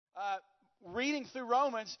reading through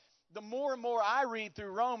Romans, the more and more I read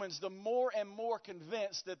through Romans, the more and more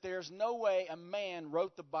convinced that there's no way a man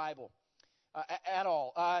wrote the Bible at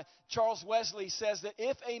all. Charles Wesley says that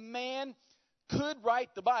if a man could write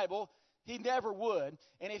the Bible, he never would.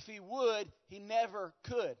 And if he would, he never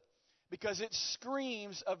could. Because it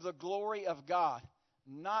screams of the glory of God,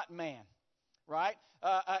 not man. Right?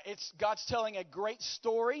 It's God's telling a great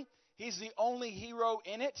story. He's the only hero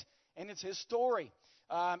in it, and it's His story.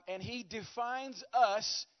 And He defines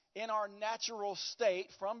us in our natural state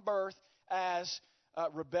from birth as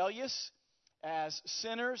rebellious, as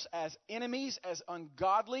sinners, as enemies, as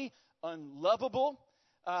ungodly, unlovable,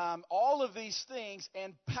 all of these things,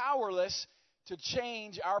 and powerless to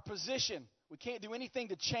change our position. We can't do anything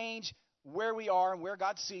to change where we are and where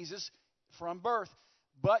God sees us from birth.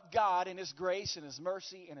 But God, in His grace and His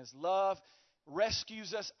mercy and His love,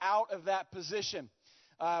 rescues us out of that position.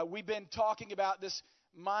 We've been talking about this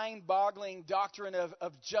mind-boggling doctrine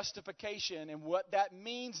of justification and what that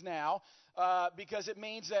means now, because it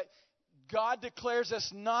means that God declares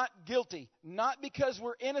us not guilty, not because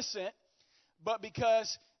we're innocent, but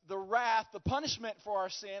because the wrath, the punishment for our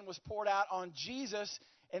sin was poured out on Jesus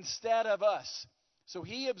instead of us. So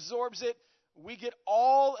He absorbs it. We get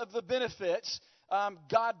all of the benefits.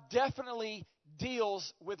 God definitely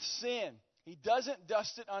deals with sin. He doesn't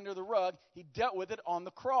dust it under the rug. He dealt with it on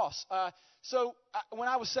the cross. So when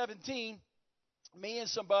I was 17, me and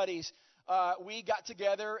some buddies, we got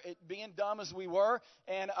together, being dumb as we were,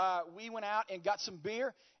 and we went out and got some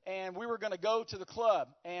beer, and we were going to go to the club.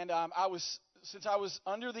 And since I was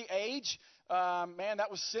under the age,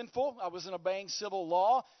 that was sinful. I wasn't obeying civil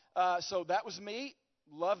law, so that was me.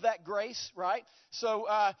 Love that grace, right? So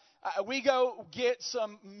we go get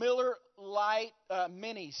some Miller Lite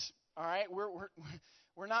minis. All right,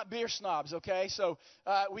 we're not beer snobs, okay? So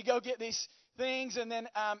we go get these things, and then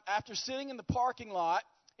after sitting in the parking lot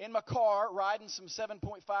in my car riding some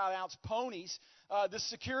 7.5-ounce ponies, the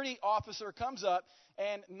security officer comes up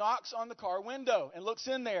and knocks on the car window and looks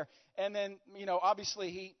in there. And then,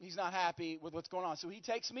 obviously he's not happy with what's going on. So he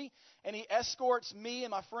takes me and he escorts me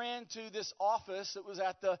and my friend to this office that was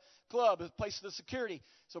at the club, the place of the security.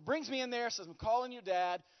 So brings me in there, says, I'm calling your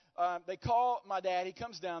dad. They call my dad. He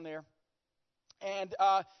comes down there. And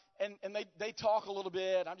they talk a little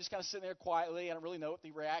bit. I'm just kind of sitting there quietly. I don't really know what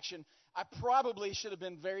the reaction. I probably should have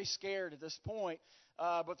been very scared at this point,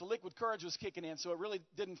 but the liquid courage was kicking in, so it really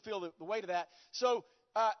didn't feel the weight of that. So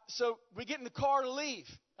we get in the car to leave.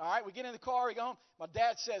 All right, we get in the car, we go home. My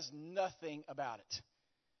dad says nothing about it.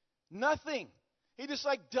 Nothing. He just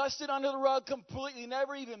dusts it under the rug completely,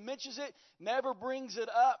 never even mentions it, never brings it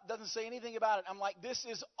up, doesn't say anything about it. I'm like, this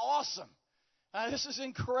is awesome. This is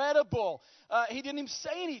incredible. He didn't even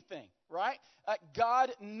say anything, right?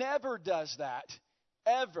 God never does that,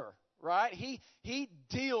 ever, right? He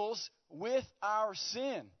deals with our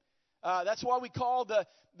sin. That's why we call the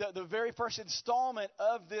very first installment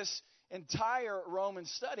of this entire Roman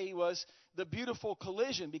study was the beautiful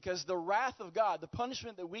collision, because the wrath of God, the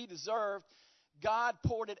punishment that we deserved, God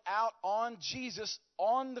poured it out on Jesus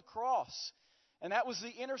on the cross. And that was the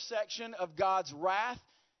intersection of God's wrath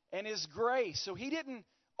and His grace. So He didn't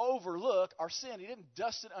overlook our sin. He didn't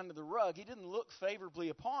dust it under the rug. He didn't look favorably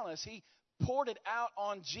upon us. He poured it out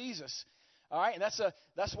on Jesus. All right, and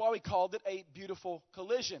that's why we called it a beautiful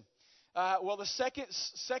collision. Well, the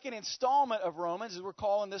second installment of Romans is we're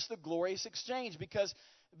calling this the glorious exchange, because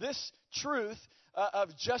this truth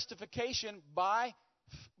of justification by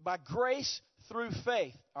grace through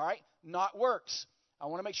faith, all right, not works. I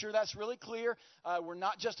want to make sure that's really clear. We're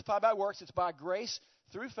not justified by works. It's by grace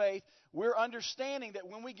through faith. We're understanding that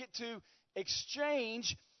when we get to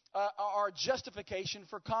exchange our justification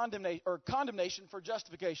for condemnation, or condemnation for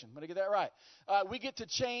justification. I'm going to get that right. We get to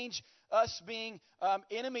change us being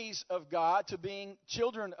enemies of God to being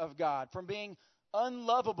children of God, from being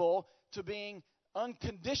unlovable to being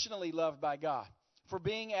unconditionally loved by God, for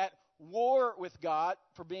being at war with God,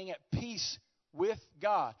 for being at peace with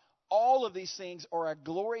God. All of these things are a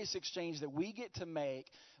glorious exchange that we get to make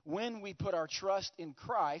when we put our trust in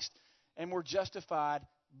Christ and we're justified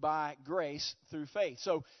by grace through faith.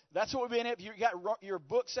 So that's what we've been at. If you got your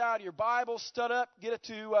books out, your Bible, stud up, get it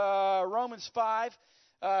to Romans 5.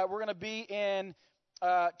 We're going to be in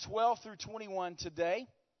 12 through 21 today.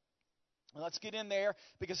 Let's get in there,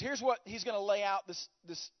 because here's what he's going to lay out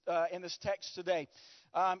in this text today,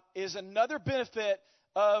 is another benefit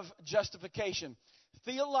of justification.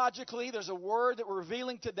 Theologically, there's a word that we're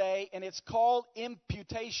revealing today, and it's called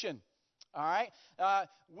imputation. All right?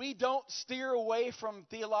 We don't steer away from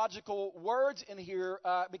theological words in here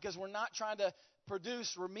because we're not trying to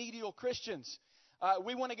produce remedial Christians.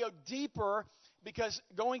 We want to go deeper because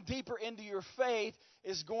going deeper into your faith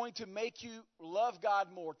is going to make you love God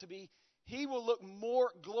more. He will look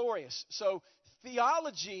more glorious. So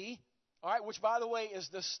theology, all right, which by the way is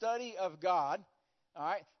the study of God, all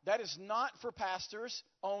right, that is not for pastors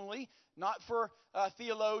only, not for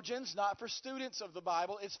theologians, not for students of the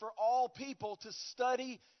Bible. It's for all people to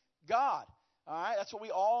study God. All right, that's what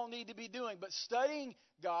we all need to be doing. But studying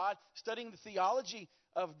God, studying the theology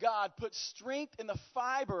of God, puts strength in the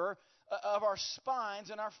fiber of our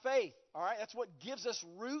spines and our faith. All right, that's what gives us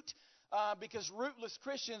root, because rootless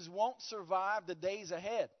Christians won't survive the days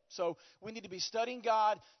ahead. So we need to be studying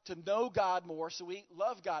God to know God more, so we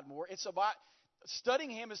love God more. It's about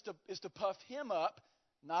studying Him is to puff Him up,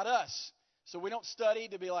 not us. So we don't study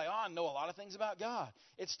to be like, oh, I know a lot of things about God.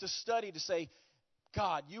 It's to study to say,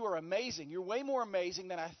 God, you are amazing. You're way more amazing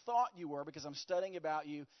than I thought you were because I'm studying about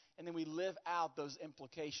you. And then we live out those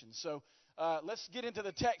implications. So let's get into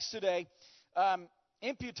the text today.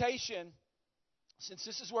 Imputation, since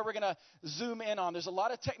this is where we're going to zoom in on, there's a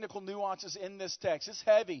lot of technical nuances in this text. It's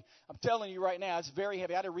heavy. I'm telling you right now, it's very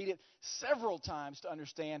heavy. I had to read it several times to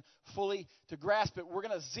understand fully, to grasp it. We're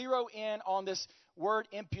going to zero in on this word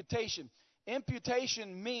imputation.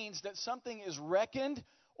 Imputation means that something is reckoned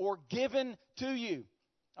or given to you.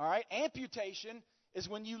 All right? Amputation is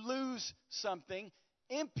when you lose something.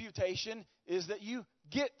 Imputation is that you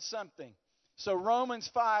get something. So Romans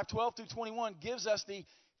 5:12 through 21 gives us the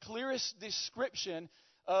clearest description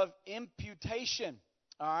of imputation.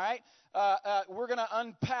 All right? We're going to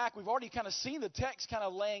unpack. We've already kind of seen the text kind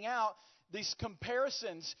of laying out these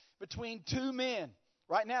comparisons between two men.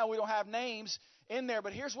 Right now we don't have names in there,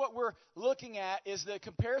 but here's what we're looking at is the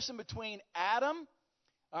comparison between Adam,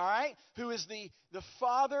 all right, who is the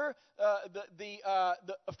father,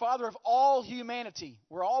 the father of all humanity.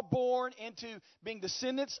 We're all born into being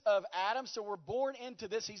descendants of Adam, so we're born into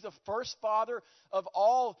this. He's the first father of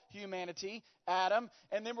all humanity, Adam.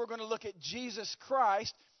 And then we're going to look at Jesus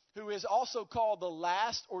Christ, who is also called the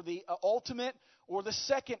last or the ultimate or the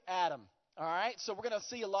second Adam. All right, so we're going to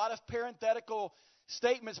see a lot of parenthetical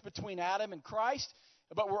statements between Adam and Christ,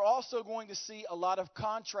 but we're also going to see a lot of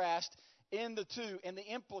contrast in the two and the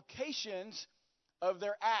implications of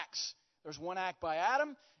their acts. There's one act by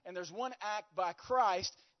Adam and there's one act by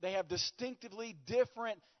Christ. They have distinctively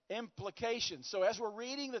different implications. So as we're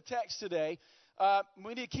reading the text today,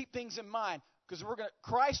 we need to keep things in mind because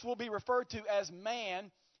Christ will be referred to as man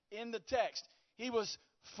in the text. He was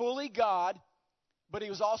fully God, but he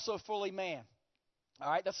was also fully man. All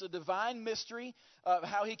right, that's a divine mystery of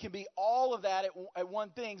how he can be all of that at one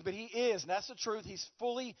thing, but he is, and that's the truth. He's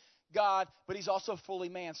fully God, but he's also fully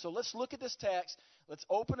man. So let's look at this text. Let's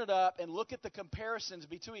open it up and look at the comparisons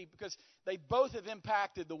between, because they both have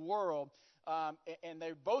impacted the world, and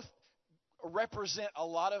they both represent a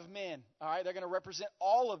lot of men. All right, they're going to represent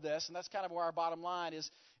all of this, and that's kind of where our bottom line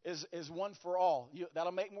is one for all.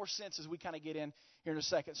 That'll make more sense as we kind of get in here in a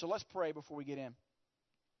second. So let's pray before we get in.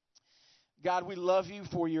 God, we love you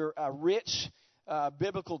for your rich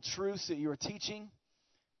biblical truths that you are teaching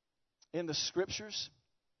in the Scriptures.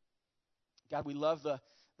 God, we love the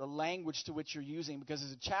language to which you're using because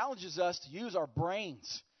it challenges us to use our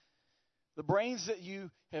brains, the brains that you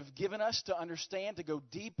have given us to understand, to go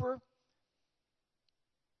deeper.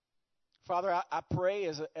 Father, I pray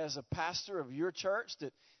as a pastor of your church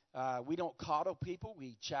that we don't coddle people,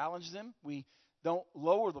 we challenge them. We don't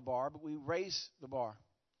lower the bar, but we raise the bar.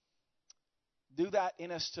 Do that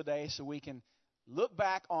in us today so we can look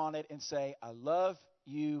back on it and say, I love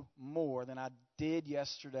you more than I did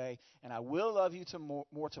yesterday, and I will love you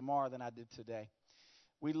more tomorrow than I did today.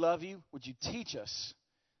 We love you. Would you teach us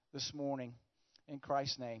this morning? In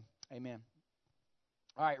Christ's name, amen.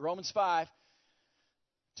 All right, Romans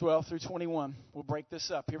 5:12 through 21. We'll break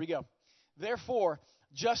this up. Here we go. Therefore,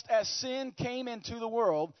 just as sin came into the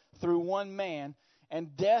world through one man,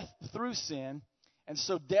 and death through sin, and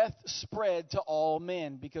so death spread to all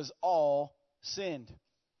men because all sinned.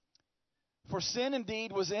 For sin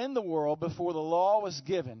indeed was in the world before the law was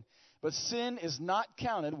given, but sin is not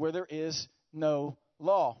counted where there is no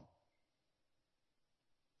law.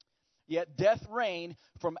 Yet death reigned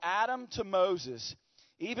from Adam to Moses,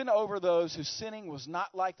 even over those whose sinning was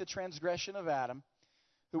not like the transgression of Adam,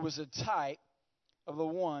 who was a type of the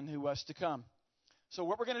one who was to come. So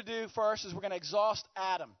what we're going to do first is we're going to exhaust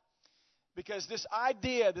Adam. Because this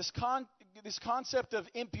idea, this concept of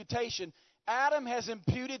imputation, Adam has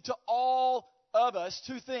imputed to all of us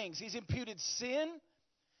two things. He's imputed sin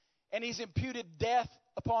and he's imputed death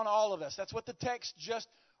upon all of us. That's what the text just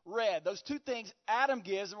read. Those two things Adam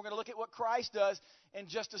gives, and we're going to look at what Christ does in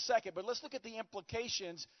just a second. But let's look at the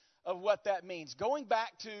implications of what that means. Going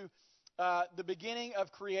back to the beginning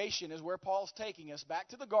of creation is where Paul's taking us, back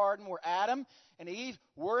to the garden where Adam and Eve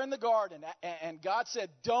were in the garden. And God said,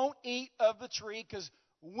 don't eat of the tree, because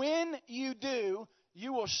when you do,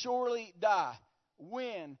 you will surely die.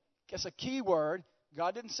 When. That's a key word.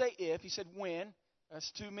 God didn't say if. He said when.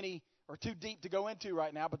 That's too many or too deep to go into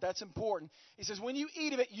right now, but that's important. He says, when you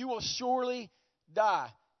eat of it, you will surely die.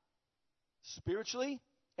 Spiritually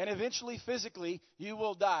and eventually physically, you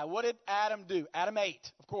will die. What did Adam do? Adam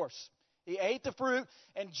ate, of course. He ate the fruit,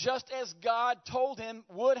 and just as God told him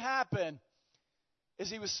would happen, is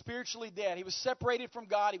he was spiritually dead. He was separated from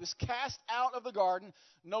God. He was cast out of the garden,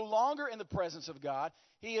 no longer in the presence of God.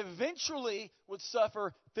 He eventually would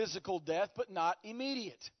suffer physical death, but not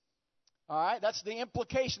immediate. All right, that's the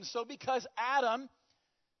implication. So because Adam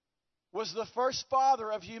was the first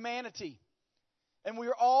father of humanity, and we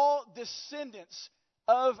are all descendants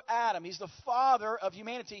of Adam, he's the father of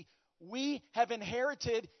humanity, we have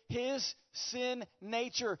inherited his sin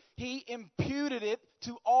nature. He imputed it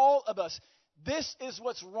to all of us. This is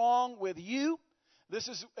what's wrong with you. This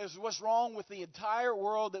is what's wrong with the entire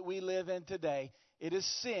world that we live in today. It is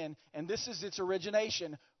sin, and this is its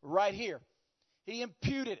origination right here. He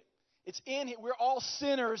imputed it. It's in it. We're all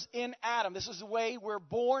sinners in Adam. This is the way we're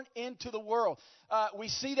born into the world. We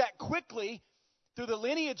see that quickly through the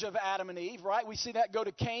lineage of Adam and Eve, right? We see that go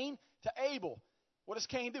to Cain, to Abel. What does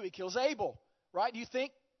Cain do? He kills Abel, right? Do you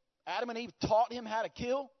think Adam and Eve taught him how to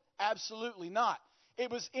kill? Absolutely not. It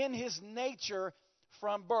was in his nature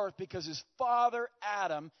from birth because his father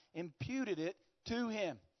Adam imputed it to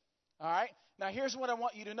him. All right? Now here's what I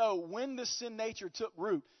want you to know. When this sin nature took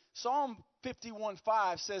root, Psalm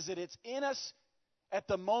 51:5 says that it's in us at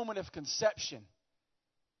the moment of conception.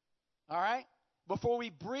 All right? Before we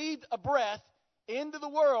breathed a breath into the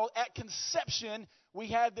world, at conception, we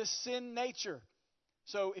had this sin nature.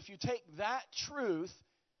 So if you take that truth,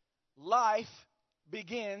 life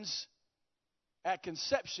begins at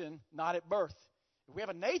conception, not at birth. If we have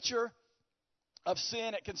a nature of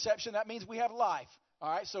sin at conception, that means we have life.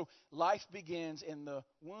 All right, so life begins in the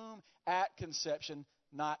womb at conception,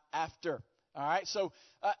 not after. All right, so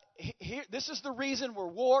here, this is the reason we're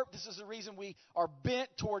warped. This is the reason we are bent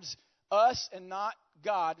towards us and not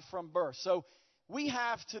God from birth. So we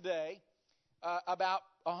have today about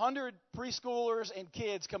 100 preschoolers and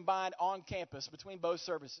kids combined on campus between both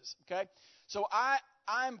services. Okay, so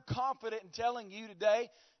I'm confident in telling you today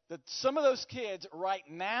that some of those kids right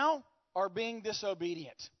now are being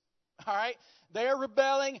disobedient. All right, they're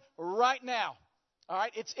rebelling right now. All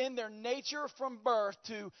right, it's in their nature from birth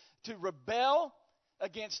to rebel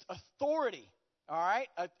against authority. All right,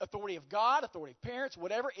 authority of God, authority of parents,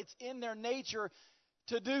 whatever. It's in their nature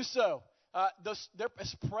to do so. They're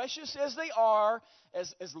as precious as they are,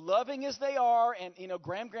 as loving as they are, and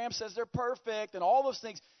Graham says they're perfect and all those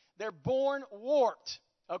things. They're born warped.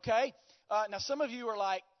 Okay, now some of you are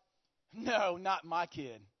like, no, not my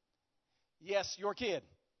kid. Yes, your kid.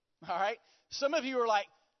 All right. Some of you are like,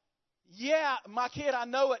 yeah, my kid, I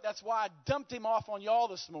know it. That's why I dumped him off on y'all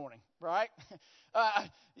this morning, right?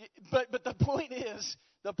 But the point is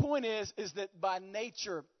that by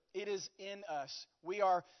nature it is in us. We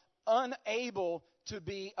are unable to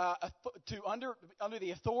be under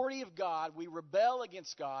the authority of God. We rebel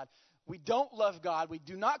against God. We don't love God. We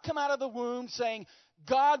do not come out of the womb saying,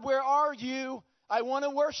 God, where are you? I want to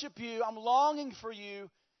worship you. I'm longing for you.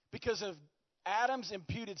 Because of Adam's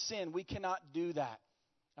imputed sin, we cannot do that.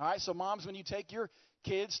 All right, so moms, when you take your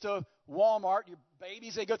kids to Walmart, your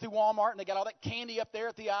babies, they go through Walmart and they got all that candy up there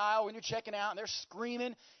at the aisle when you're checking out, and they're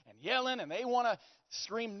screaming and yelling, and they want to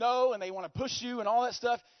scream no, and they want to push you and all that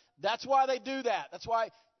stuff. That's why they do that. That's why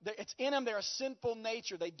it's in them. They're a sinful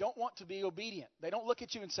nature. They don't want to be obedient. They don't look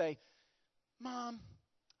at you and say, Mom,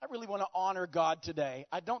 I really want to honor God today.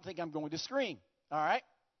 I don't think I'm going to scream. All right?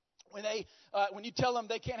 When you tell them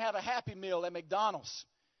they can't have a Happy Meal at McDonald's,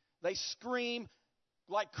 they scream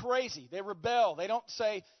like crazy. They rebel. They don't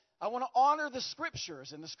say, I want to honor the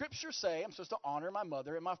Scriptures. And the Scriptures say I'm supposed to honor my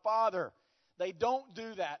mother and my father. They don't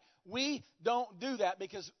do that. We don't do that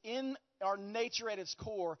because in our nature at its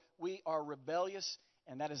core, we are rebellious,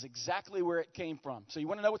 and that is exactly where it came from. So you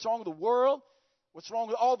want to know what's wrong with the world? What's wrong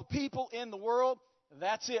with all the people in the world?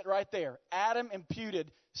 That's it right there. Adam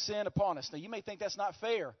imputed sin upon us. Now, you may think that's not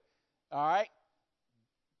fair. All right?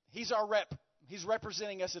 He's our rep. He's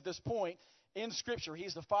representing us at this point in Scripture.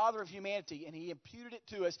 He's the father of humanity, and he imputed it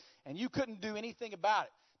to us, and you couldn't do anything about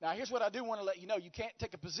it. Now, here's what I do want to let you know. You can't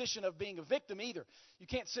take a position of being a victim either. You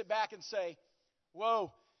can't sit back and say,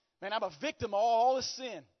 whoa, man, I'm a victim of all this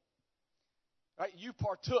sin. Right? You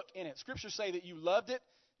partook in it. Scriptures say that you loved it,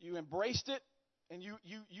 you embraced it, and you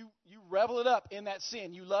revel it up in that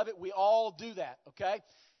sin. You love it. We all do that, okay?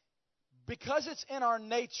 Because it's in our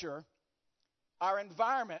nature, our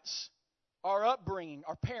environments, our upbringing,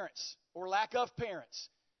 our parents, or lack of parents,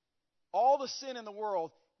 all the sin in the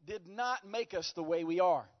world did not make us the way we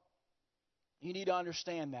are. You need to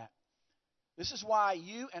understand that. This is why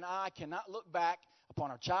you and I cannot look back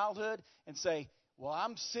upon our childhood and say, well,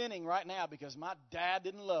 I'm sinning right now because my dad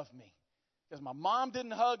didn't love me, because my mom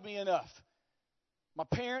didn't hug me enough. My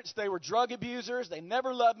parents, they were drug abusers. They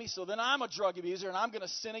never loved me, so then I'm a drug abuser, and I'm going to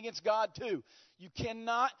sin against God too. You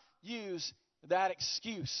cannot use that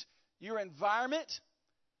excuse. Your environment,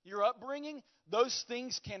 your upbringing, those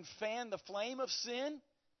things can fan the flame of sin,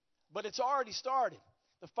 but it's already started.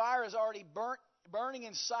 The fire is already burning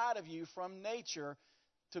inside of you from nature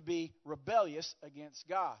to be rebellious against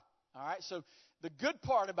God. All right, so the good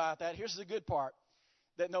part about that, here's the good part,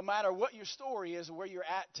 that no matter what your story is, where you're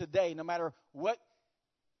at today, no matter what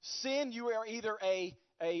sin you are either a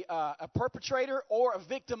perpetrator or a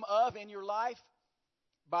victim of in your life,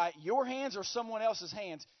 by your hands or someone else's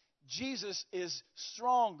hands, Jesus is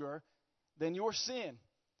stronger than your sin.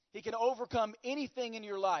 He can overcome anything in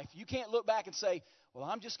your life. You can't look back and say, well,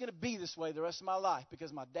 I'm just going to be this way the rest of my life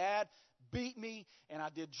because my dad beat me and I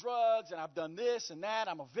did drugs and I've done this and that.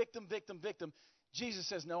 I'm a victim. Jesus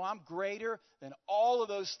says, no, I'm greater than all of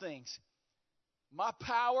those things. My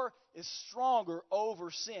power is stronger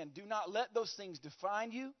over sin. Do not let those things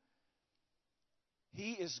define you.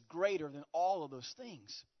 He is greater than all of those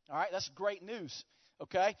things. All right, that's great news.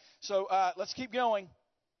 Okay, so let's keep going.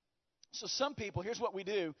 So some people, here's what we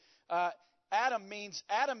do. Adam means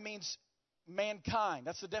mankind.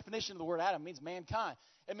 That's the definition of the word Adam. It means mankind.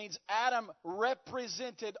 It means Adam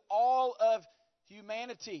represented all of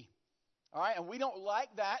humanity. All right, and we don't like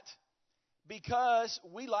that because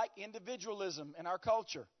we like individualism in our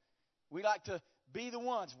culture. We like to be the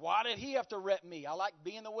ones. Why did he have to rep me? I like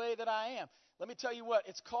being the way that I am. Let me tell you what,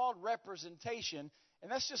 it's called representation,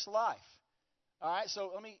 and that's just life. All right,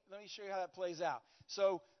 so let me show you how that plays out.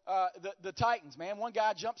 So the Titans, man, one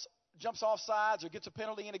guy jumps off sides or gets a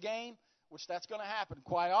penalty in a game, which that's going to happen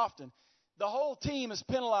quite often. The whole team is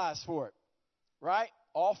penalized for it, right?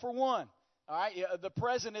 All for one. All right, the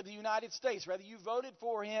President of the United States, whether you voted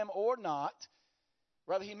for him or not,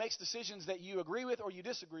 whether he makes decisions that you agree with or you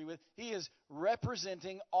disagree with, he is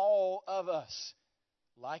representing all of us,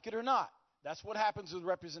 like it or not. That's what happens with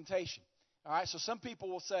representation. All right, so some people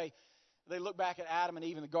will say, they look back at Adam and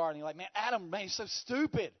Eve in the garden, and you're like, man, Adam, man, he's so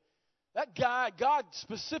stupid. That guy, God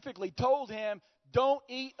specifically told him, don't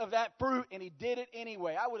eat of that fruit, and he did it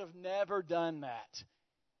anyway. I would have never done that,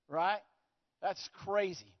 right? That's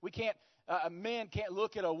crazy. Men can't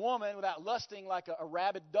look at a woman without lusting like a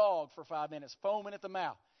rabid dog for 5 minutes, foaming at the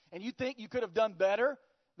mouth. And you think you could have done better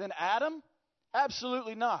than Adam?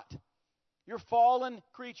 Absolutely not. You're fallen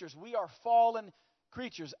creatures. We are fallen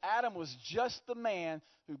creatures. Adam was just the man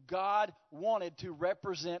who God wanted to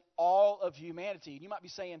represent all of humanity. And you might be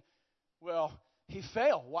saying, well, he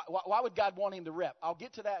failed. Why would God want him to rep? I'll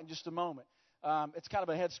get to that in just a moment. It's kind of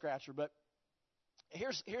a head scratcher, but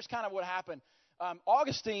here's kind of what happened.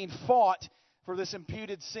 Augustine fought for this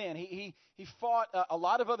imputed sin. He fought a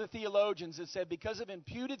lot of other theologians that said because of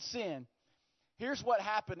imputed sin, here's what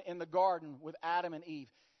happened in the garden with Adam and Eve.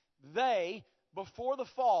 They, before the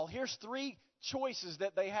fall, here's 3 choices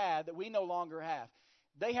that they had that we no longer have.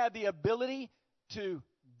 They had the ability to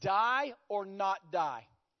die or not die.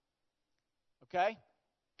 Okay?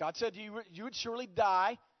 God said you would surely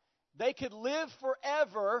die. They could live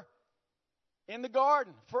forever in the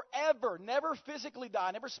garden. Forever. Never physically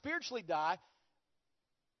die. Never spiritually die.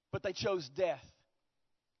 But they chose death.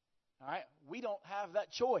 All right? We don't have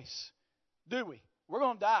that choice, do we? We're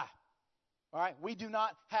going to die. All right? We do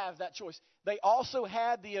not have that choice. They also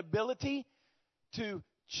had the ability to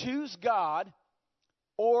choose God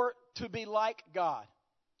or to be like God.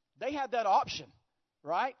 They had that option,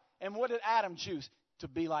 right? And what did Adam choose? To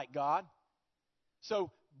be like God.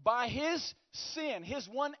 So by his sin, his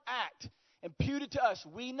one act imputed to us,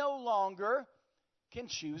 we no longer can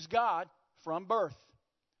choose God from birth.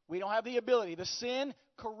 We don't have the ability. The sin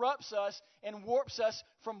corrupts us and warps us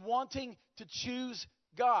from wanting to choose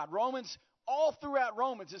God. All throughout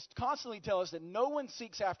Romans, it's constantly telling us that no one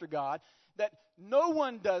seeks after God, that no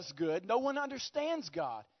one does good, no one understands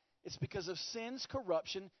God. It's because of sin's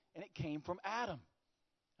corruption, and it came from Adam.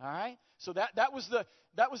 All right? So that was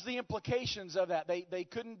the implications of that. They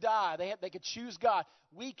couldn't die. They could choose God.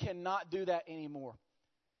 We cannot do that anymore.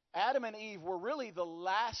 Adam and Eve were really the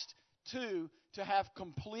last 2 to have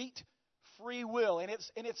complete free will. In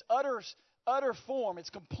its utter utter form, its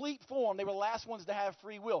complete form. They were the last ones to have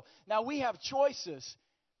free will. Now, we have choices.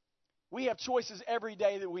 We have choices every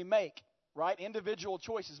day that we make, right? Individual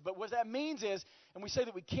choices. But what that means is, and we say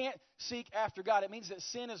that we can't seek after God, it means that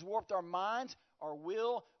sin has warped our minds, our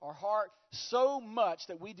will, our heart so much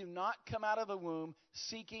that we do not come out of the womb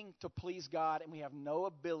seeking to please God, and we have no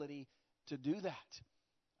ability to do that.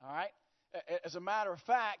 All right? As a matter of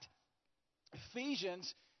fact,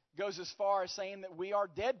 Ephesians goes as far as saying that we are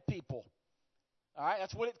dead people. All right?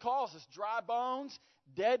 That's what it calls us. Dry bones,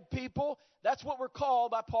 dead people. That's what we're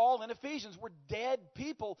called by Paul in Ephesians. We're dead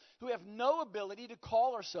people who have no ability to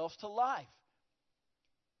call ourselves to life.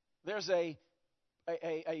 There's a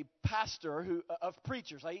pastor of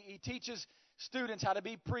preachers. He teaches students how to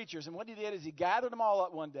be preachers. And what he did is he gathered them all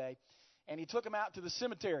up one day, and he took them out to the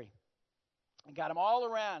cemetery and got them all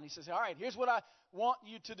around. He says, all right, here's what I want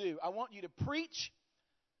you to do. I want you to preach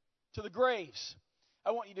to the graves.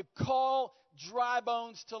 I want you to call dry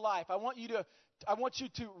bones to life. I want you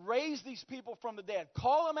to raise these people from the dead.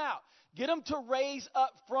 Call them out. Get them to raise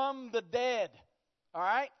up from the dead. All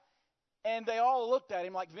right? And they all looked at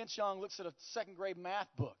him like Vince Young looks at a second grade math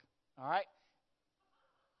book. All right?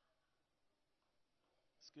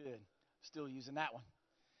 It's good. Still using that one.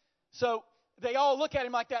 So they all look at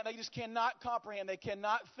him like that, and they just cannot comprehend. They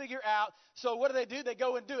cannot figure out. So what do? They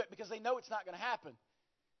go and do it because they know it's not going to happen.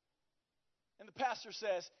 And the pastor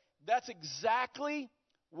says, that's exactly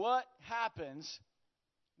what happens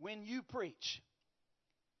when you preach.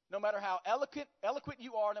 No matter how eloquent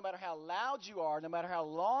you are, no matter how loud you are, no matter how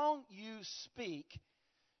long you speak,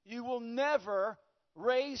 you will never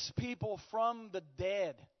raise people from the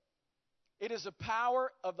dead. It is the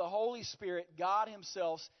power of the Holy Spirit, God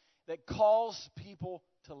Himself, that calls people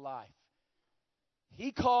to life.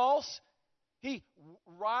 He calls you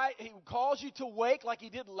to wake like He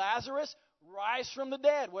did Lazarus, rise from the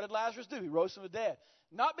dead. What did Lazarus do? He rose from the dead.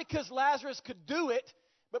 Not because Lazarus could do it,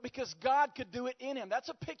 but because God could do it in him. That's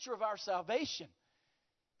a picture of our salvation.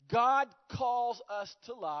 God calls us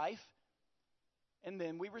to life, and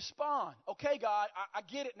then we respond. Okay, God, I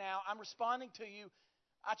get it now. I'm responding to you.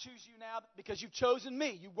 I choose you now because you've chosen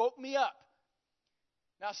me. You woke me up.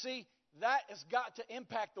 Now, see, that has got to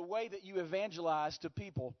impact the way that you evangelize to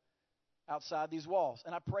people outside these walls.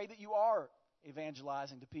 And I pray that you are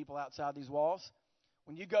evangelizing to people outside these walls.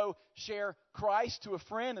 When you go share Christ to a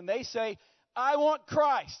friend and they say, I want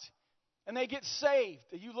Christ, and they get saved,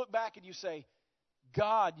 and you look back and you say,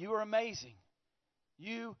 God, you are amazing.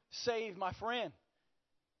 You saved my friend.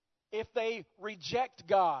 If they reject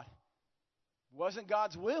God, it wasn't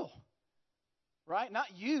God's will, right? Not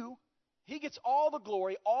you. He gets all the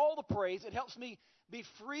glory, all the praise. It helps me be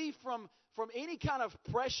free from any kind of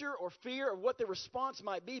pressure or fear of what the response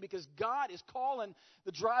might be, because God is calling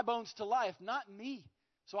the dry bones to life, not me.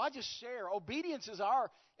 So I just share. Obedience is our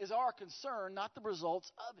concern, not the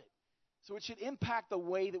results of it. So it should impact the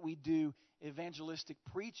way that we do evangelistic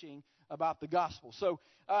preaching about the gospel. So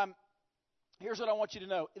here's what I want you to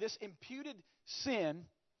know. This imputed sin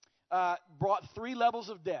brought 3 levels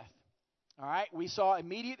of death. All right? We saw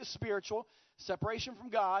immediate spiritual, separation from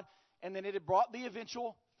God, and then it had brought the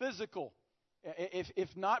eventual physical.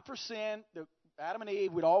 If not for sin, Adam and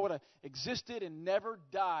Eve would have existed and never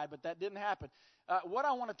died, but that didn't happen. What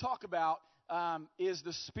I want to talk about is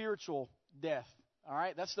the spiritual death. All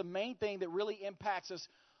right? That's the main thing that really impacts us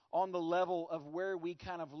on the level of where we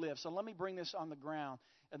kind of live. So let me bring this on the ground,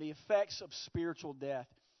 and the effects of spiritual death.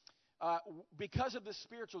 Because of this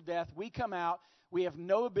spiritual death, we come out, we have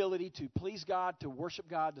no ability to please God, to worship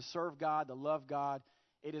God, to serve God, to love God.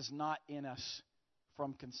 It is not in us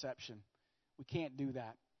from conception. We can't do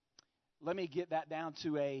that. Let me get that down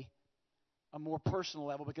to a more personal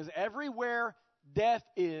level, because everywhere death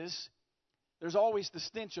is, there's always the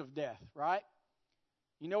stench of death, right?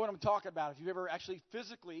 You know what I'm talking about. If you've ever actually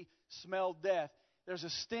physically smelled death, there's a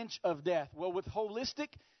stench of death. Well, with holistic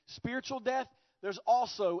spiritual death, there's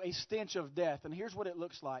also a stench of death. And here's what it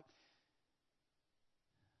looks like.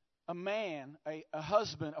 A man, a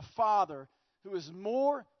husband, a father who is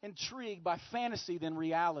more intrigued by fantasy than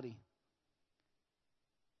reality.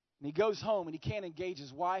 And he goes home and he can't engage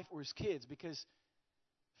his wife or his kids because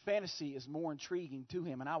fantasy is more intriguing to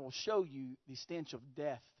him. And I will show you the stench of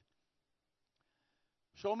death.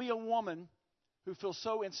 Show me a woman who feels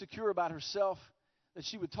so insecure about herself that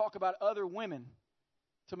she would talk about other women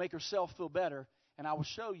to make herself feel better, and I will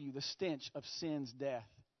show you the stench of sin's death.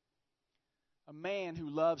 A man who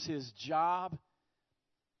loves his job,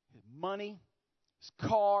 his money, his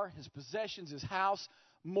car, his possessions, his house,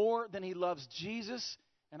 more than he loves Jesus,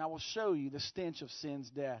 and I will show you the stench of sin's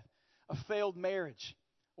death. A failed marriage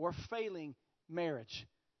or a failing marriage.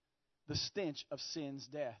 the stench of sin's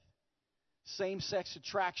death. Same-sex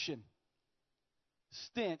attraction,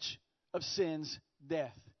 stench of sin's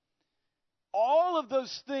death. All of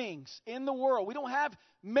those things in the world. We don't have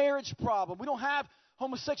marriage problem. We don't have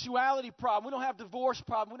homosexuality problem. We don't have divorce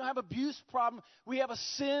problem. We don't have abuse problem. We have a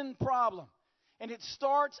sin problem. And it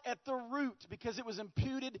starts at the root because it was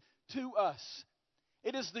imputed to us.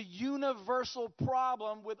 It is the universal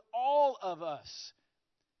problem with all of us.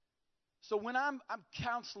 So when I'm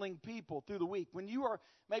counseling people through the week, when you are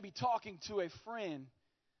maybe talking to a friend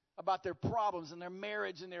about their problems and their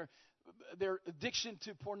marriage and their addiction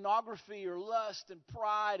to pornography or lust and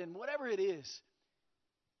pride and whatever it is,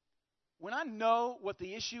 when I know what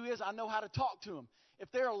the issue is, I know how to talk to them.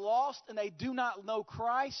 If they're lost and they do not know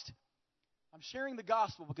Christ, I'm sharing the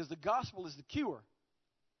gospel because the gospel is the cure.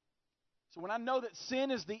 So when I know that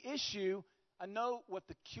sin is the issue, I know what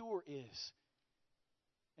the cure is.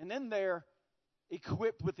 And then they're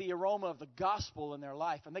equipped with the aroma of the gospel in their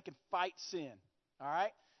life, and they can fight sin. All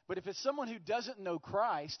right? But if it's someone who doesn't know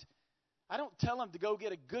Christ, I don't tell them to go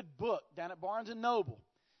get a good book down at Barnes & Noble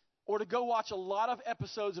or to go watch a lot of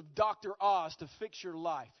episodes of Dr. Oz to fix your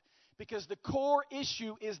life. Because the core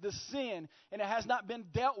issue is the sin, and it has not been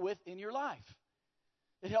dealt with in your life.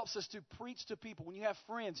 It helps us to preach to people. When you have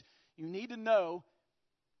friends, you need to know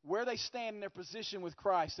where they stand in their position with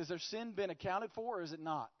Christ. Has their sin been accounted for, or is it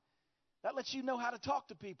not? That lets you know how to talk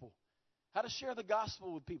to people, how to share the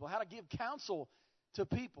gospel with people, how to give counsel to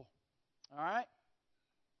people. All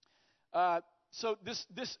right? So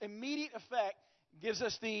this immediate effect gives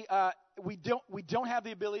us we don't have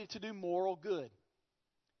the ability to do moral good.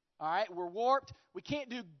 All right? We're warped. We can't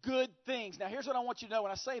do good things. Now, here's what I want you to know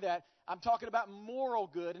when I say that. I'm talking about moral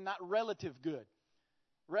good and not relative good.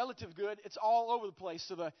 Relative good, it's all over the place.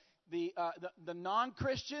 So the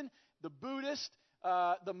non-Christian, the Buddhist,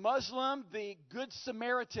 the Muslim, the Good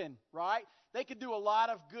Samaritan, right? They could do a lot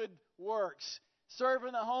of good works.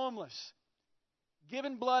 Serving the homeless,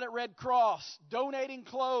 giving blood at Red Cross, donating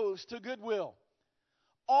clothes to Goodwill.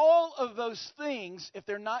 All of those things, if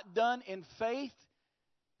they're not done in faith,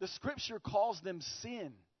 the Scripture calls them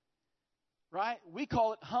sin. Right? We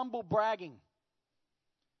call it humble bragging,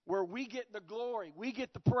 where we get the glory, we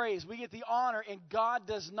get the praise, we get the honor, and God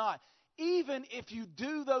does not. Even if you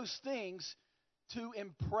do those things to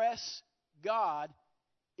impress God,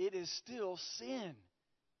 it is still sin.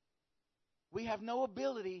 We have no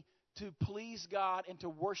ability to please God and to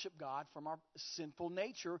worship God from our sinful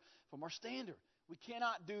nature, from our standard. We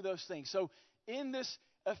cannot do those things. So in this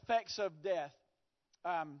effects of death,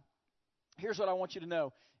 here's what I want you to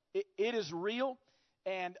know. It is real,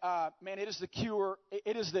 and man, it is the cure.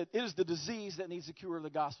 It is the disease that needs the cure of the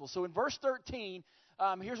gospel. So in verse 13,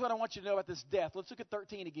 here's what I want you to know about this death. Let's look at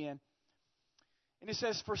 13 again. And it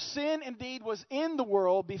says, "For sin indeed was in the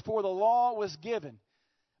world before the law was given,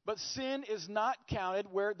 but sin is not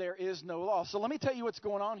counted where there is no law." So let me tell you what's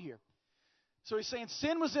going on here. So he's saying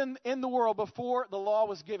sin was in the world before the law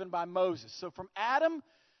was given by Moses. So from Adam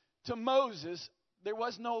to Moses, there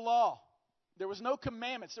was no law. There was no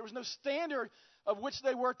commandments. There was no standard of which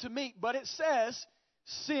they were to meet. But it says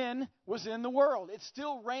sin was in the world. It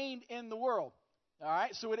still reigned in the world. All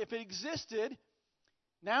right? So if it existed,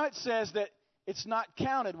 now it says that it's not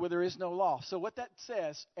counted where there is no law. So what that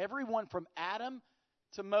says, everyone from Adam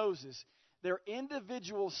to Moses, their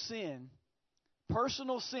individual sin,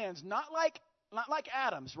 personal sins, not like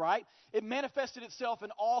Adam's, right? It manifested itself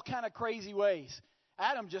in all kind of crazy ways.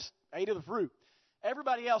 Adam just ate of the fruit.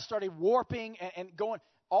 Everybody else started warping and going.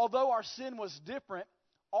 Although our sin was different,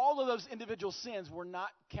 all of those individual sins were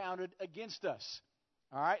not counted against us.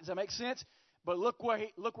 All right? Does that make sense? But look where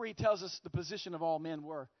he tells us the position of all men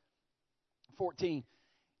were. 14.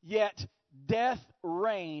 "Yet death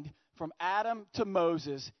reigned from Adam to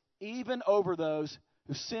Moses, even over those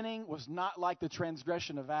whose sinning was not like the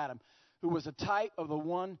transgression of Adam, who was a type of the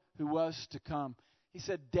one who was to come." He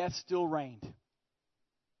said death still reigned.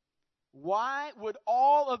 Why would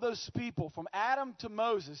all of those people from Adam to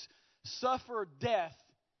Moses suffer death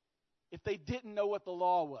if they didn't know what the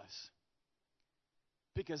law was?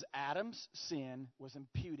 Because Adam's sin was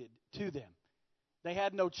imputed to them. They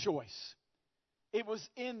had no choice. It was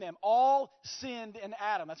in them. All sinned in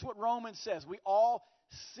Adam. That's what Romans says. We all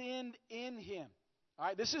sinned in him. All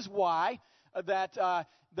right. This is why that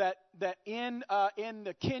in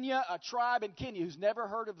the Kenya, a tribe in Kenya who's never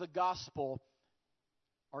heard of the gospel,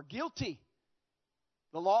 are guilty.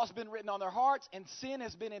 The law's been written on their hearts, and sin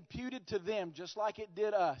has been imputed to them, just like it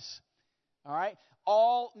did us. All right.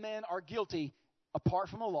 All men are guilty, apart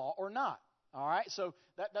from the law or not. All right. So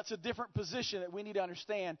that's a different position that we need to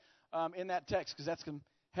understand in that text, because that's some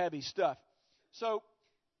heavy stuff. So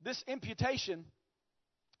this imputation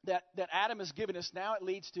that Adam has given us, now it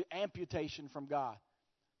leads to amputation from God.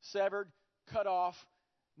 Severed, cut off,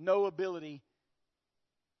 no ability.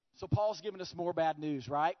 So Paul's given us more bad news,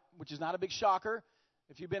 right? Which is not a big shocker.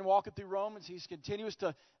 If you've been walking through Romans, he's continuous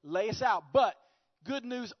to lay us out. But good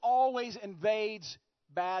news always invades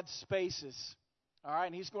bad spaces. All right,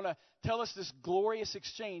 and he's going to tell us this glorious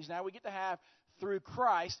exchange. Now we get to have, through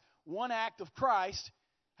Christ, one act of Christ,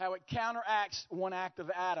 how it counteracts one act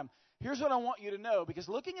of Adam. Here's what I want you to know, because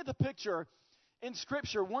looking at the picture in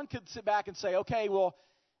Scripture, one could sit back and say, okay, well,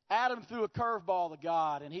 Adam threw a curveball to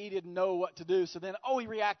God, and he didn't know what to do. So then, he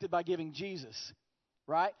reacted by giving Jesus,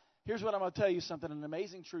 right? Here's what I'm going to tell you something, an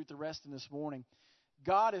amazing truth to rest in this morning.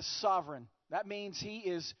 God is sovereign. That means he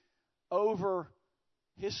is over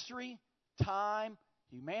history, time,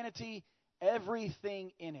 humanity,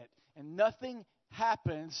 everything in it. And nothing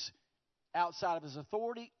happens outside of his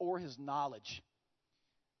authority or his knowledge.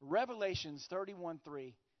 Revelations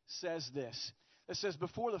 31:3 says this. It says,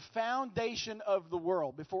 before the foundation of the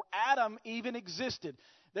world, before Adam even existed,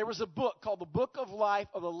 there was a book called the Book of Life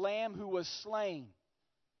of the Lamb who was slain.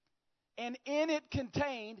 And in it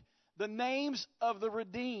contained the names of the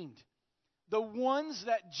redeemed, the ones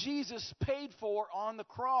that Jesus paid for on the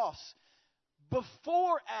cross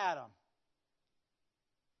before Adam.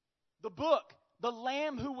 The book, the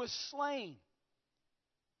Lamb who was slain.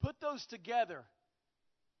 Put those together.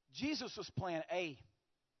 Jesus was plan A.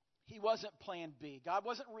 He wasn't plan B. God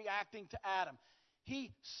wasn't reacting to Adam.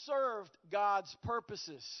 He served God's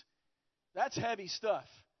purposes. That's heavy stuff.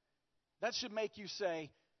 That should make you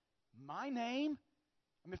say, my name,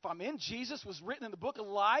 if I'm in Jesus, was written in the book of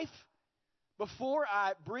life before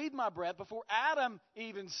I breathed my breath, before Adam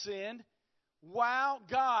even sinned. Wow,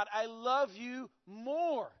 God, I love you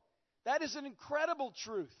more. That is an incredible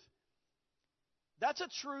truth. That's a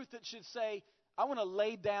truth that should say, I want to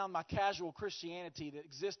lay down my casual Christianity that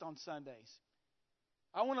exists on Sundays.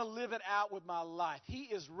 I want to live it out with my life. He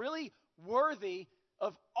is really worthy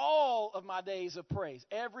of all of my days of praise,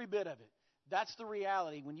 every bit of it. That's the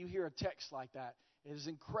reality when you hear a text like that. It is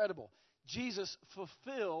incredible. Jesus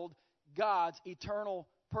fulfilled God's eternal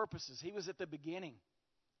purposes. He was at the beginning,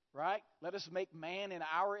 right? Let us make man in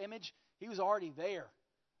our image. He was already there,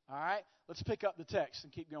 all right? Let's pick up the text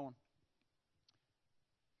and keep going.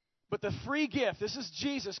 But the free gift, this is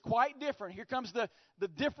Jesus, quite different. Here comes the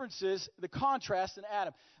differences, the contrast in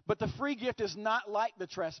Adam. But the free gift is not like the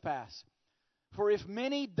trespass. For if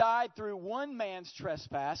many died through one man's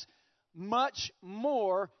trespass, much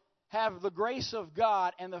more have the grace of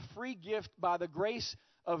God and the free gift by the grace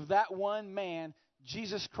of that one man,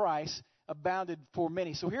 Jesus Christ, abounded for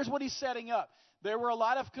many. So here's what he's setting up. There were a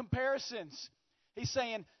lot of comparisons. He's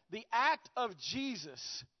saying the act of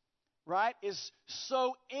Jesus, right, is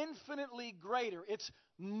so infinitely greater. It's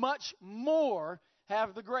much more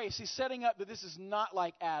have the grace. He's setting up that this is not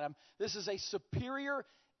like Adam. This is a superior,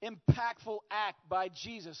 impactful act by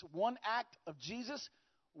Jesus. One act of Jesus,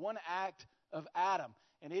 one act of Adam.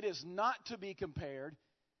 And it is not to be compared.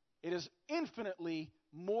 It is infinitely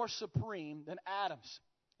more supreme than Adam's.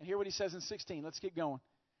 And hear what he says in 16. Let's keep going.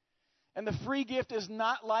 And the free gift is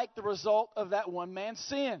not like the result of that one man's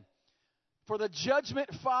sin. For the judgment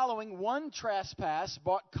following one trespass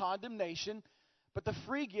brought condemnation, but the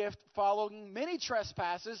free gift following many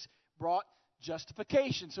trespasses brought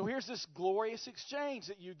justification. So here's this glorious exchange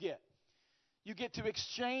that you get. You get to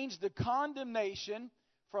exchange the condemnation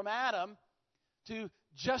from Adam to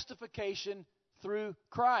justification through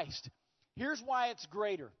Christ. Here's why it's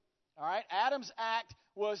greater. All right, Adam's act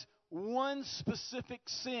was one specific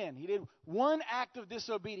sin. He did one act of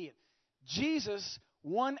disobedience. Jesus,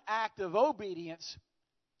 one act of obedience,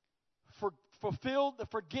 fulfilled the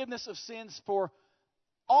forgiveness of sins for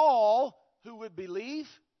all who would believe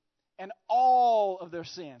and all of their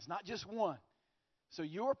sins, not just one. So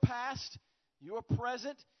your past, your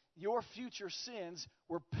present, your future sins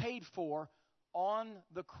were paid for on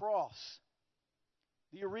the cross.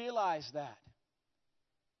 Do you realize that?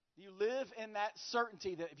 Do you live in that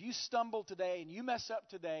certainty that if you stumble today and you mess up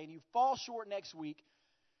today and you fall short next week,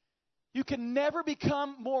 you can never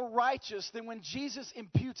become more righteous than when Jesus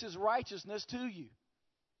imputes his righteousness to you?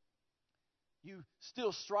 You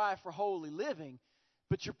still strive for holy living,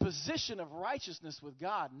 but your position of righteousness with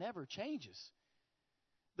God never changes.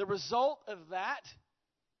 The result of that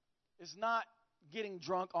is not getting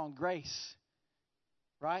drunk on grace,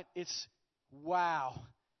 right? It's, wow,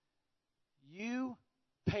 you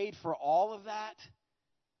paid for all of that.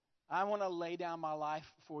 I want to lay down my life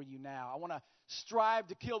for you now. I want to strive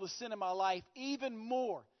to kill the sin in my life even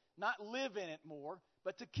more. Not live in it more,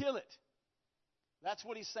 but to kill it. That's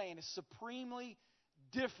what he's saying. It's supremely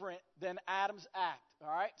different than Adam's act. All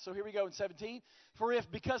right, so here we go in 17. For if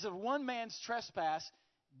because of one man's trespass,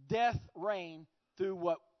 death reigned through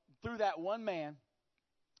that one man,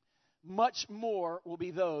 much more will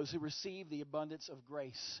be those who receive the abundance of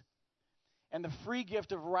grace and the free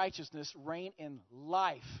gift of righteousness reign in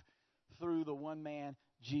life through the one man,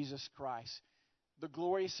 Jesus Christ. The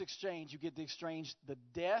glorious exchange. You get to exchange the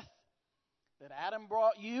death that Adam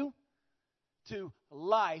brought you to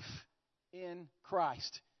life in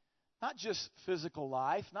Christ. Not just physical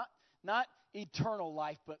life, not eternal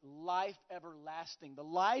life, but life everlasting. The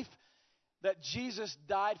life that Jesus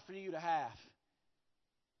died for you to have.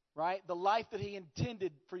 Right? The life that He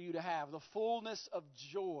intended for you to have. The fullness of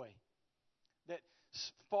joy that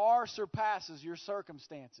far surpasses your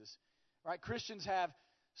circumstances. Right? Christians have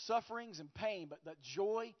sufferings and pain, but that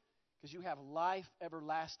joy because you have life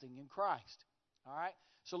everlasting in Christ. All right?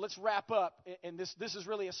 So let's wrap up. And this is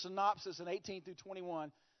really a synopsis in 18 through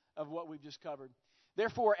 21 of what we've just covered.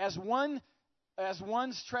 Therefore, as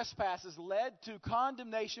one's trespasses led to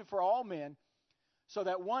condemnation for all men, so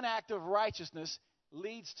that one act of righteousness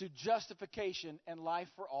leads to justification and life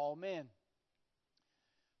for all men.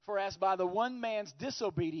 For as by the one man's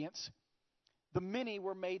disobedience, the many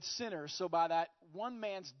were made sinners, so by that one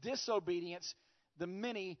man's disobedience, the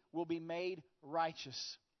many will be made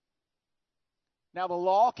righteous. Now the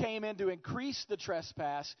law came in to increase the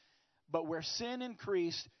trespass, but where sin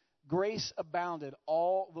increased, grace abounded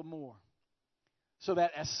all the more. So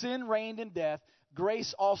that as sin reigned in death,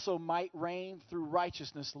 grace also might reign through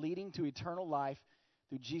righteousness, leading to eternal life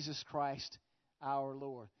through Jesus Christ our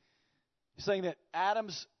Lord. He's saying that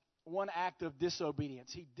Adam's one act of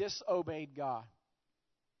disobedience, he disobeyed God.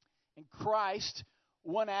 And Christ,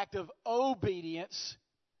 one act of obedience,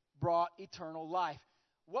 brought eternal life.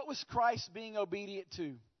 What was Christ being obedient to?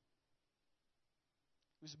 He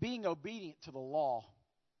was being obedient to the law.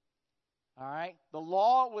 All right? The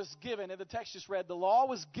law was given, and the text just read, the law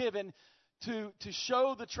was given to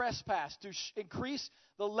show the trespass, to increase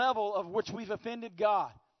the level of which we've offended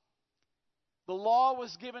God. The law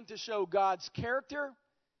was given to show God's character,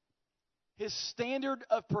 His standard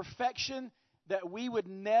of perfection that we would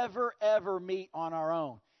never, ever meet on our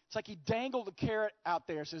own. It's like He dangled a carrot out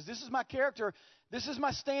there. Says, this is my character. This is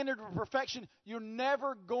my standard of perfection. You're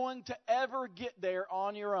never going to ever get there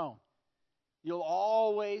on your own. You'll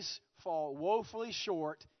always fall woefully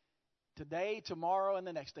short today, tomorrow, and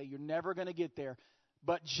the next day. You're never going to get there.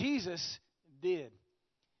 But Jesus did.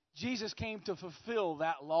 Jesus came to fulfill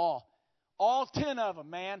that law. All 10 of them,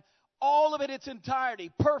 man. All of it, its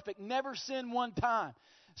entirety. Perfect. Never sinned one time.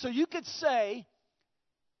 So you could say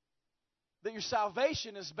that your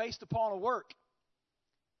salvation is based upon a work.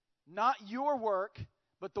 Not your work,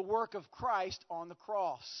 but the work of Christ on the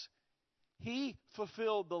cross. He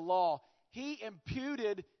fulfilled the law. He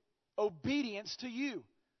imputed obedience to you.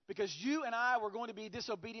 Because you and I were going to be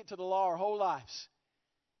disobedient to the law our whole lives.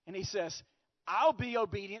 And He says, I'll be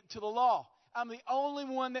obedient to the law. I'm the only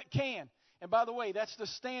one that can. And by the way, that's the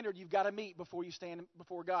standard you've got to meet before you stand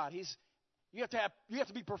before God. You have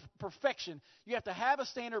to be perfection. You have to have a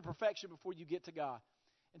standard of perfection before you get to God.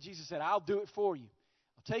 And Jesus said, I'll do it for you.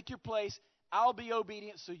 I'll take your place. I'll be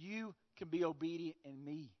obedient so you can be obedient in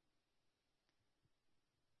me.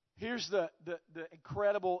 Here's the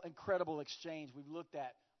incredible, incredible exchange we've looked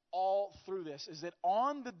at all through this, is that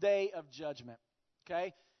on the day of judgment,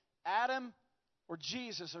 okay, Adam or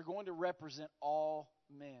Jesus are going to represent all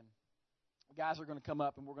men. The guys are going to come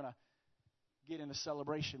up and we're going to get into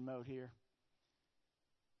celebration mode here.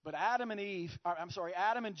 But Adam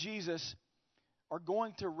and Jesus are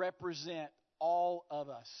going to represent all of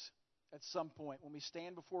us at some point when we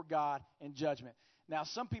stand before God in judgment. Now,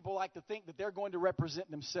 some people like to think that they're going to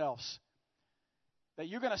represent themselves. That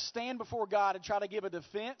you're going to stand before God and try to give a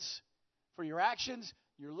defense for your actions,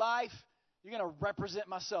 your life. You're going to represent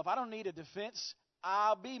myself. I don't need a defense.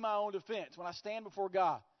 I'll be my own defense when I stand before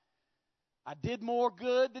God. I did more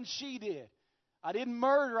good than she did. I didn't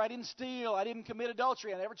murder. I didn't steal. I didn't commit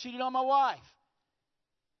adultery. I never cheated on my wife.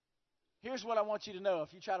 Here's what I want you to know.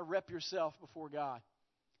 If you try to rep yourself before God,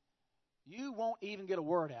 you won't even get a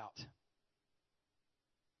word out.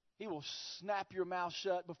 He will snap your mouth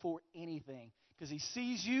shut before anything. Because He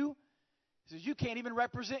sees you. He says, you can't even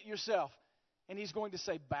represent yourself. And He's going to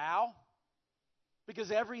say, bow.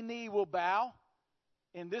 Because every knee will bow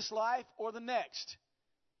in this life or the next.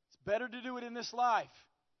 It's better to do it in this life.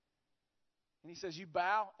 And He says, you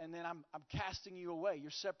bow, and then I'm casting you away.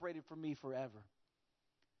 You're separated from me forever.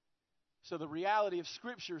 So the reality of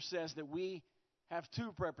Scripture says that we have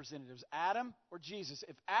two representatives, Adam or Jesus.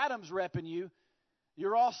 If Adam's repping you,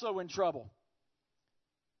 you're also in trouble.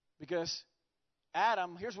 Because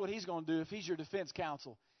Adam, here's what he's going to do if he's your defense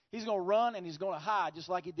counsel. He's going to run and he's going to hide just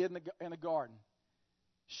like he did in the garden.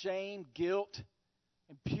 Shame, guilt,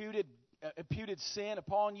 imputed sin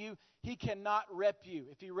upon you. He cannot rep you.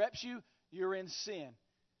 If he reps you, you're in sin.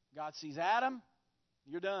 God sees Adam,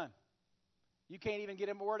 you're done. You can't even get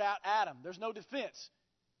a word out, Adam. There's no defense.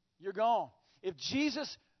 You're gone. If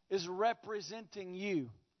Jesus is representing you,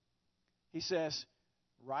 he says,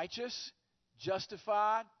 righteous,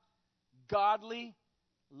 justified, godly,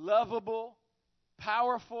 lovable,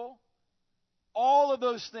 powerful, all of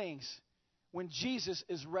those things. When Jesus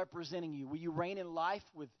is representing you, will you reign in life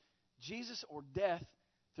with Jesus or death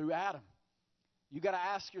through Adam? You got to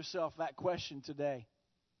ask yourself that question today.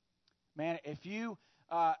 Man, if you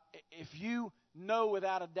know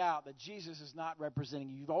without a doubt that Jesus is not representing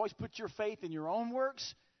you, you've always put your faith in your own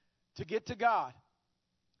works to get to God.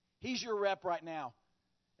 He's your rep right now.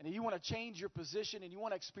 And if you want to change your position and you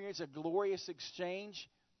want to experience a glorious exchange,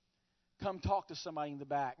 come talk to somebody in the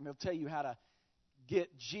back, and they'll tell you how to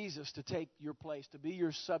get Jesus to take your place, to be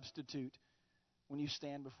your substitute when you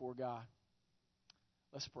stand before God.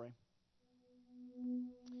 Let's pray.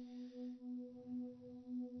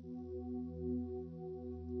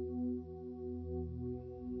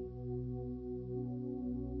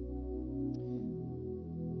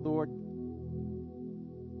 Lord,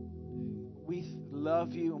 we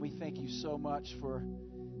love you and we thank you so much for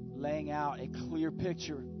laying out a clear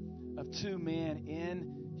picture of two men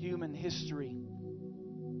in human history,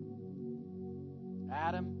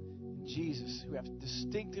 Adam and Jesus, who have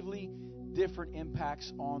distinctively different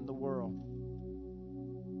impacts on the world.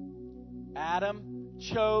 Adam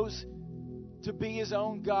chose to be his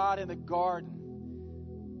own God in the garden,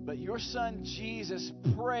 but your son Jesus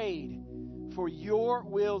prayed for your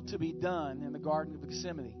will to be done in the Garden of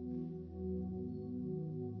Gethsemane.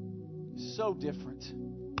 So different.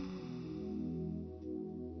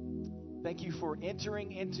 Thank you for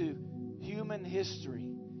entering into human history,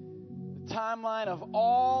 the timeline of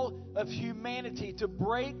all of humanity, to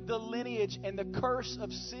break the lineage and the curse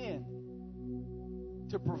of sin,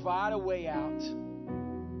 to provide a way out,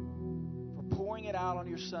 for pouring it out on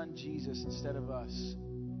your son Jesus instead of us.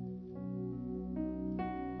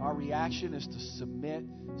 Our reaction is to submit,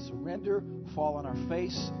 surrender, fall on our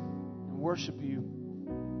face, and worship you.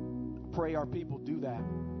 I pray our people do that.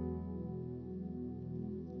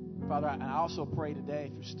 Father, I also pray today,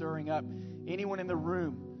 if you're stirring up anyone in the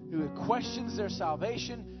room who questions their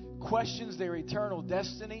salvation, questions their eternal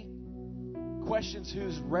destiny, questions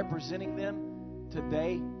who's representing them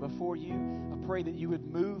today before you, I pray that you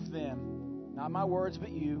would move them, not my words, but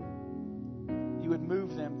you would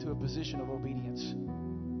move them to a position of obedience.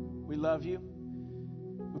 We love you.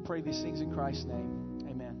 We pray these things in Christ's name.